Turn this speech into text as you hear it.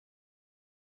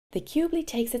The Cubli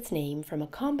takes its name from a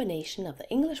combination of the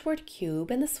English word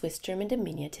cube and the Swiss German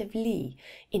diminutive li,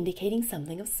 indicating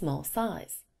something of small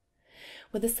size.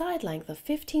 With a side length of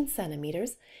 15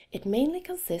 centimeters, it mainly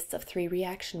consists of 3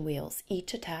 reaction wheels,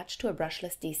 each attached to a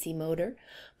brushless DC motor,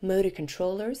 motor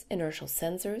controllers, inertial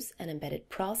sensors, an embedded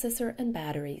processor, and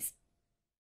batteries.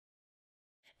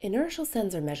 Inertial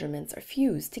sensor measurements are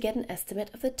fused to get an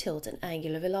estimate of the tilt and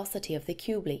angular velocity of the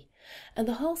Cubli, and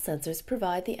the Hall sensors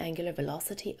provide the angular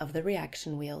velocity of the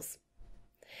reaction wheels.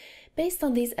 Based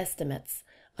on these estimates,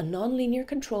 a nonlinear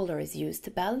controller is used to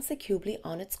balance the Cubli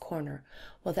on its corner,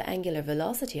 while the angular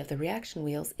velocity of the reaction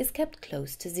wheels is kept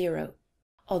close to zero.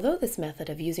 Although this method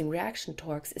of using reaction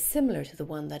torques is similar to the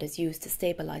one that is used to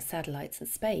stabilize satellites in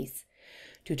space,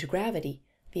 due to gravity,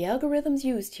 the algorithms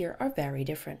used here are very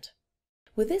different.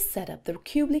 With this setup, the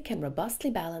Cubli can robustly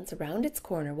balance around its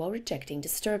corner while rejecting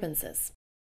disturbances.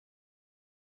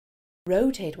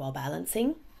 Rotate while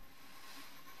balancing,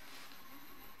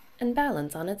 and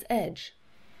balance on its edge.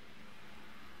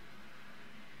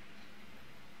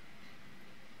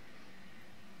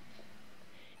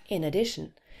 In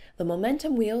addition, the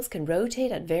momentum wheels can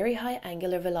rotate at very high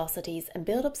angular velocities and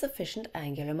build up sufficient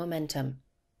angular momentum.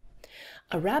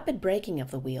 A rapid braking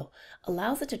of the wheel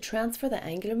allows it to transfer the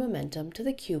angular momentum to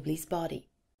the Cubli's body.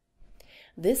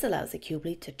 This allows the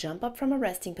Cubli to jump up from a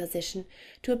resting position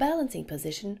to a balancing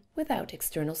position without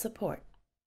external support.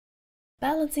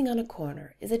 Balancing on a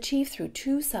corner is achieved through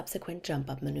 2 subsequent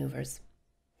jump-up maneuvers.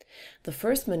 The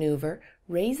first maneuver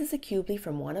raises the Cubli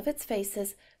from one of its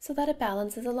faces so that it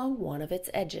balances along one of its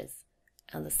edges,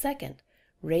 and the second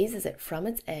raises it from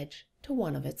its edge to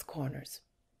one of its corners.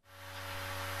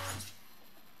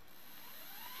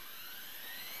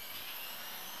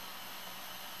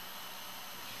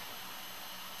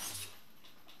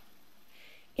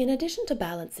 In addition to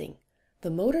balancing, the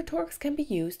motor torques can be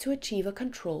used to achieve a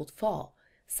controlled fall,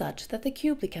 such that the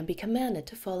Cubli can be commanded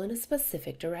to fall in a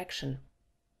specific direction.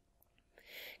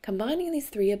 Combining these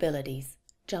 3 abilities,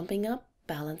 jumping up,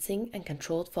 balancing, and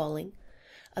controlled falling,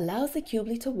 allows the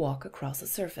Cubli to walk across a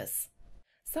surface.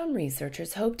 Some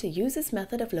researchers hope to use this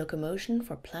method of locomotion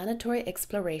for planetary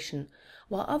exploration,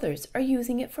 while others are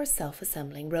using it for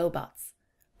self-assembling robots.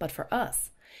 But for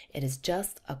us, it is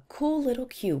just a cool little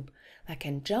cube that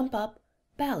can jump up,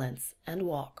 balance, and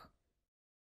walk.